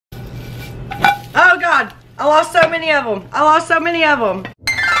Oh God, I lost so many of them. I lost so many of them.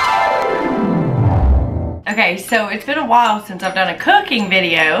 Okay, so it's been a while since I've done a cooking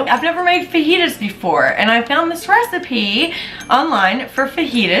video. I've never made fajitas before, and I found this recipe online for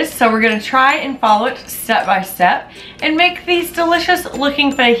fajitas, so we're gonna try and follow it step by step and make these delicious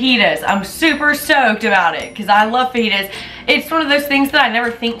looking fajitas. I'm super stoked about it because I love fajitas. It's one of those things that I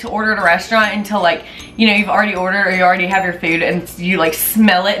never think to order at a restaurant until, like, you know, you've already ordered or you already have your food and you like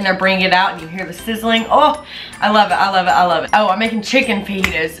smell it and they're bringing it out and you hear the sizzling. Oh, I love it, I love it, I love it. Oh, I'm making chicken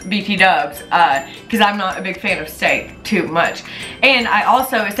fajitas, BT dubs, because I'm not a big fan of steak too much. And I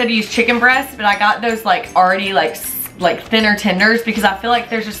also, it said to use chicken breasts, but I got those like already like thinner tenders because I feel like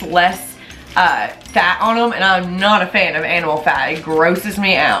there's just less fat on them, and I'm not a fan of animal fat. It grosses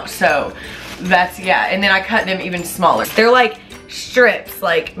me out. So that's, yeah, and then I cut them even smaller. They're like strips,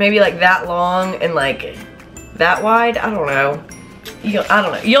 like maybe like that long and like that wide. I don't know. I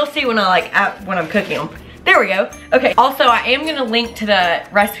don't know. You'll see when when I'm cooking them. There we go. Okay, also I am gonna link to the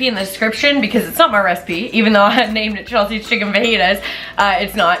recipe in the description because it's not my recipe, even though I had named it Chelsea's Chicken Fajitas.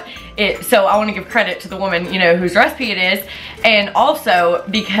 It's not. So I wanna give credit to the woman, you know, whose recipe it is. And also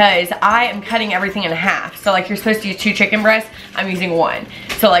because I am cutting everything in half. So like you're supposed to use 2 chicken breasts, I'm using 1.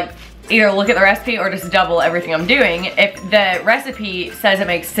 So like either look at the recipe or just double everything I'm doing. If the recipe says it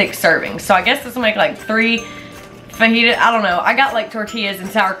makes 6 servings. So I guess this will make like 3 fajita, I don't know. I got like tortillas and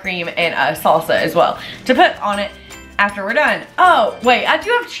sour cream and salsa as well to put on it after we're done. Oh, wait, I do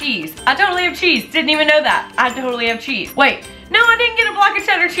have cheese. I totally have cheese. Didn't even know that. I totally have cheese. Wait, no, I didn't get a block of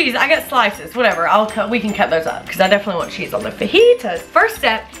cheddar cheese. I got slices, whatever. We can cut those up because I definitely want cheese on the fajitas. First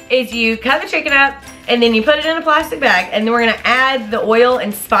step is you cut the chicken up and then you put it in a plastic bag, and then we're gonna add the oil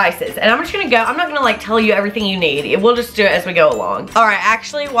and spices. And I'm just gonna go, I'm not gonna like tell you everything you need. We'll just do it as we go along. All right,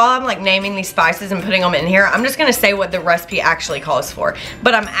 actually, while I'm like naming these spices and putting them in here, I'm just gonna say what the recipe actually calls for.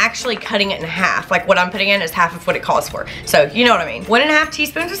 But I'm actually cutting it in half. Like what I'm putting in is half of what it calls for. So you know what I mean. 1½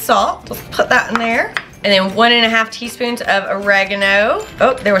 teaspoons of salt, let's put that in there. And then 1½ teaspoons of oregano.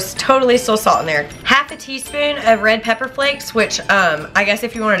 Oh, there was totally still salt in there. ½ teaspoon of red pepper flakes, which I guess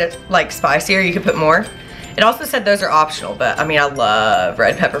if you wanted it like spicier, you could put more. It also said those are optional, but I mean, I love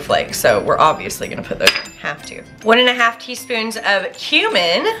red pepper flakes, so we're obviously gonna put those in. Have to. 1½ teaspoons of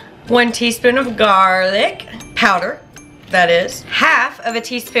cumin, 1 teaspoon of garlic powder. That is ½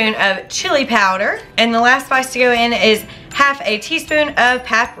 teaspoon of chili powder, and the last spice to go in is ½ teaspoon of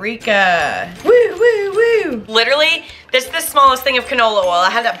paprika. Woo, woo, woo. Literally, this is the smallest thing of canola oil. I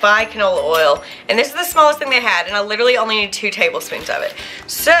had to buy canola oil, and this is the smallest thing they had, and I literally only need 2 tablespoons of it.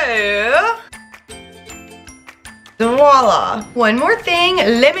 So, voila. One more thing,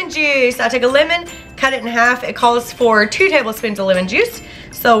 lemon juice. I took a lemon, cut it in half. It calls for 2 tablespoons of lemon juice.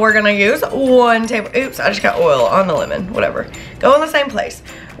 So we're gonna use 1 tablespoon, oops, I just got oil on the lemon, whatever. Go in the same place.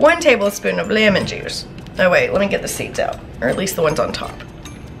 1 tablespoon of lemon juice. Oh wait, let me get the seeds out, or at least the ones on top.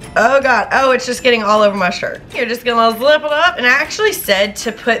 Oh God, oh, it's just getting all over my shirt. You're just gonna zip it up. And I actually said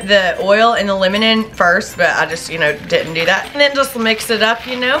to put the oil and the lemon in first, but I just, you know, didn't do that. And then just mix it up,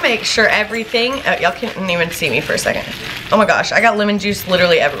 you know, make sure everything, oh, y'all can't even see me for a second. Oh my gosh, I got lemon juice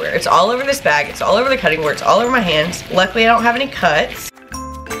literally everywhere. It's all over this bag, it's all over the cutting board, it's all over my hands. Luckily I don't have any cuts.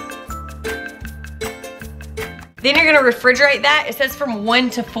 Then you're gonna refrigerate that. It says from 1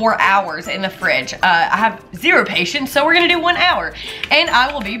 to 4 hours in the fridge. I have 0 patience, so we're gonna do 1 hour. And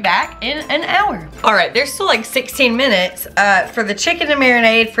I will be back in an hour. All right, there's still like 16 minutes for the chicken to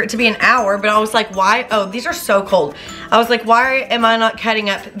marinate, for it to be an hour, but I was like, why? Oh, these are so cold. I was like, why am I not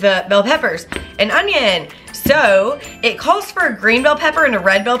cutting up the bell peppers and onion? So it calls for a green bell pepper and a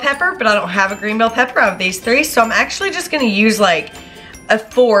red bell pepper, but I don't have a green bell pepper. I have these 3, so I'm actually just gonna use like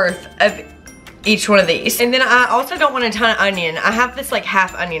 1/4 of each one of these. And then I also don't want a ton of onion. I have this like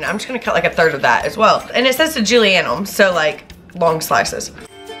half onion. I'm just gonna cut like 1/3 of that as well. And it says to julienne them, so like long slices.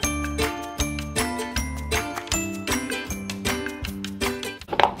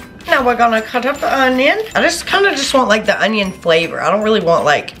 Now we're gonna cut up the onion. I just kind of just want like the onion flavor. I don't really want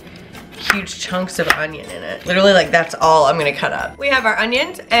like huge chunks of onion in it. Literally like that's all I'm gonna cut up. We have our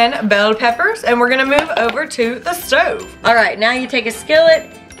onions and bell peppers, and we're gonna move over to the stove. All right, now you take a skillet,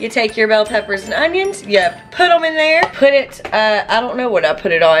 you take your bell peppers and onions, you put them in there, put it, I don't know what I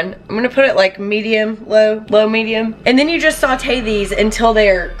put it on. I'm gonna put it like medium, low, medium. And then you just saute these until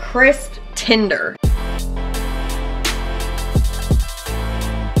they're crisp, tender.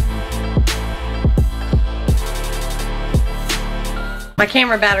 My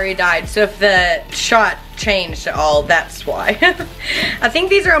camera battery died, so if the shot changed at all, that's why. I think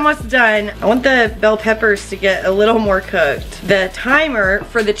these are almost done. I want the bell peppers to get a little more cooked. The timer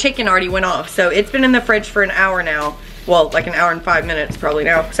for the chicken already went off, so it's been in the fridge for an hour now well, like an hour and 5 minutes probably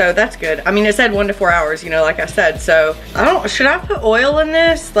now. So that's good. I mean, it said 1 to 4 hours, you know, like I said. So should I put oil in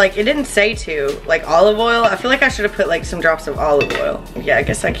this? Like, it didn't say to, like olive oil. I feel like I should have put like some drops of olive oil. Yeah, I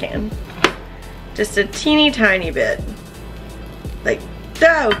guess I can. Just a teeny tiny bit. Like,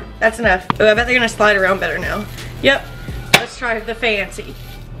 no, that's enough. Oh, I bet they're gonna slide around better now. Yep, let's try the fancy.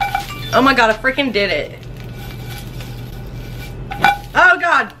 Oh my God, I freaking did it. Oh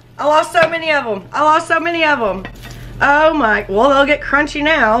God, I lost so many of them. I lost so many of them. Oh my, well, they'll get crunchy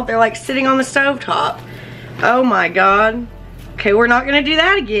now. They're like sitting on the stovetop. Oh my God. Okay, we're not gonna do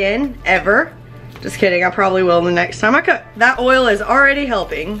that again, ever. Just kidding, I probably will the next time I cook. That oil is already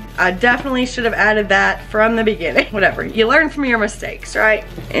helping. I definitely should have added that from the beginning. Whatever, you learn from your mistakes, right?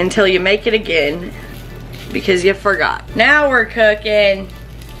 Until you make it again, because you forgot. Now we're cooking,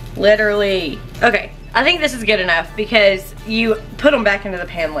 literally. Okay, I think this is good enough because you put them back into the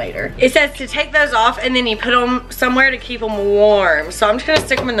pan later. It says to take those off and then you put them somewhere to keep them warm. So I'm just gonna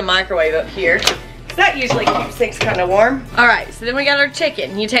stick them in the microwave up here. That usually keeps things kind of warm. All right, so then we got our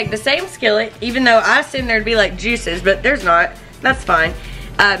chicken. You take the same skillet, even though I assumed there'd be like juices, but there's not. That's fine.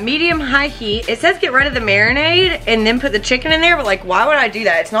 Medium high heat. It says get rid of the marinade and then put the chicken in there, but like, why would I do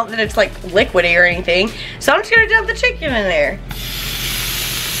that? It's not that it's like liquidy or anything. So I'm just gonna dump the chicken in there.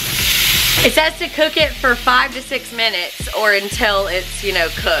 It says to cook it for 5 to 6 minutes or until it's, you know,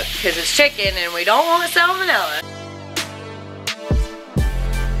 cooked, because it's chicken and we don't want salmonella.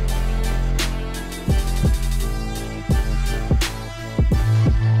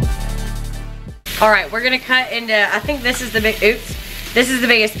 All right, we're gonna cut into, I think this is the big, oops. This is the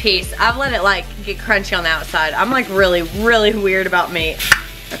biggest piece. I've let it like get crunchy on the outside. I'm like really, really weird about meat.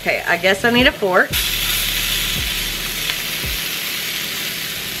 Okay, I guess I need a fork.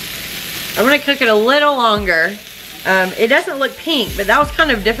 I'm gonna cook it a little longer. It doesn't look pink, but that was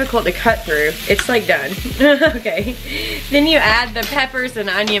kind of difficult to cut through. It's like done. Okay. Then you add the peppers and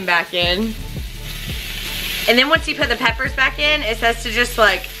onion back in. And then once you put the peppers back in, it says to just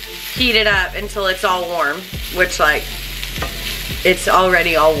like heat it up until it's all warm, which like, it's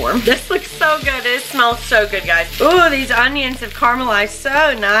already all warm. This looks so good. It smells so good, guys. Ooh, these onions have caramelized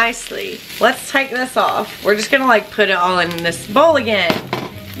so nicely. Let's take this off. We're just gonna like put it all in this bowl again.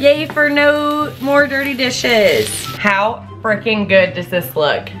 Yay for no more dirty dishes. How freaking good does this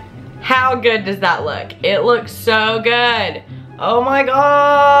look? How good does that look? It looks so good. Oh my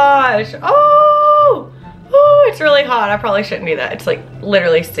gosh. Oh, it's really hot. I probably shouldn't do that. It's like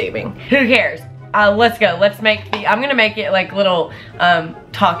literally steaming. Who cares? Let's go. Let's make I'm gonna make it like little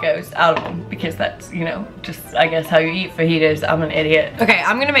tacos out of them because that's, you know, just I guess how you eat fajitas. I'm an idiot. Okay,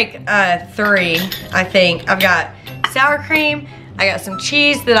 I'm gonna make 3, I think. I've got sour cream. I got some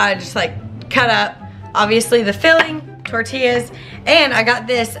cheese that I just like cut up. Obviously the filling, tortillas, and I got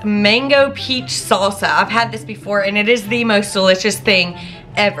this mango peach salsa. I've had this before and it is the most delicious thing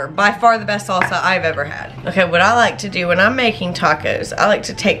ever. By far the best salsa I've ever had. Okay, what I like to do when I'm making tacos, I like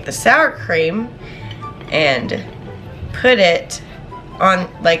to take the sour cream and put it on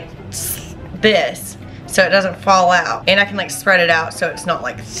like this so it doesn't fall out. And I can like spread it out so it's not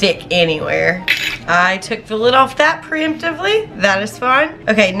like thick anywhere. I took the lid off that preemptively. That is fine.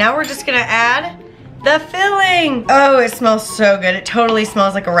 Okay, now we're just gonna add the filling. Oh, it smells so good. It totally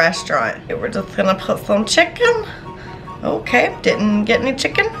smells like a restaurant. Okay, we're just gonna put some chicken. Okay, didn't get any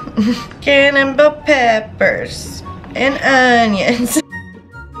chicken. Chicken and bell peppers and onions.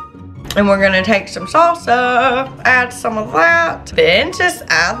 And we're gonna take some salsa, add some of that, then just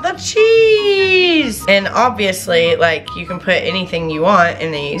add the cheese. And obviously, like, you can put anything you want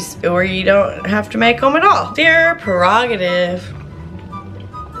in these, or you don't have to make them at all. It's your prerogative.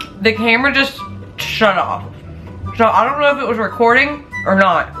 The camera just shut off. So I don't know if it was recording or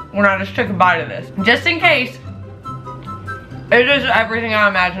not when I just took a bite of this. Just in case, it is everything I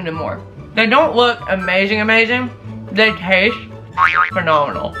imagined and more. They don't look amazing. They taste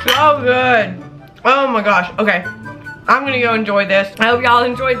phenomenal. So good. Oh my gosh. Okay, I'm gonna go enjoy this. I hope y'all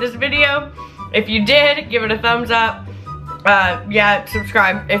enjoyed this video. If you did, give it a thumbs up. Yeah,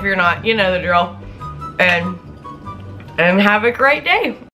 subscribe if you're not. You know the drill. And have a great day.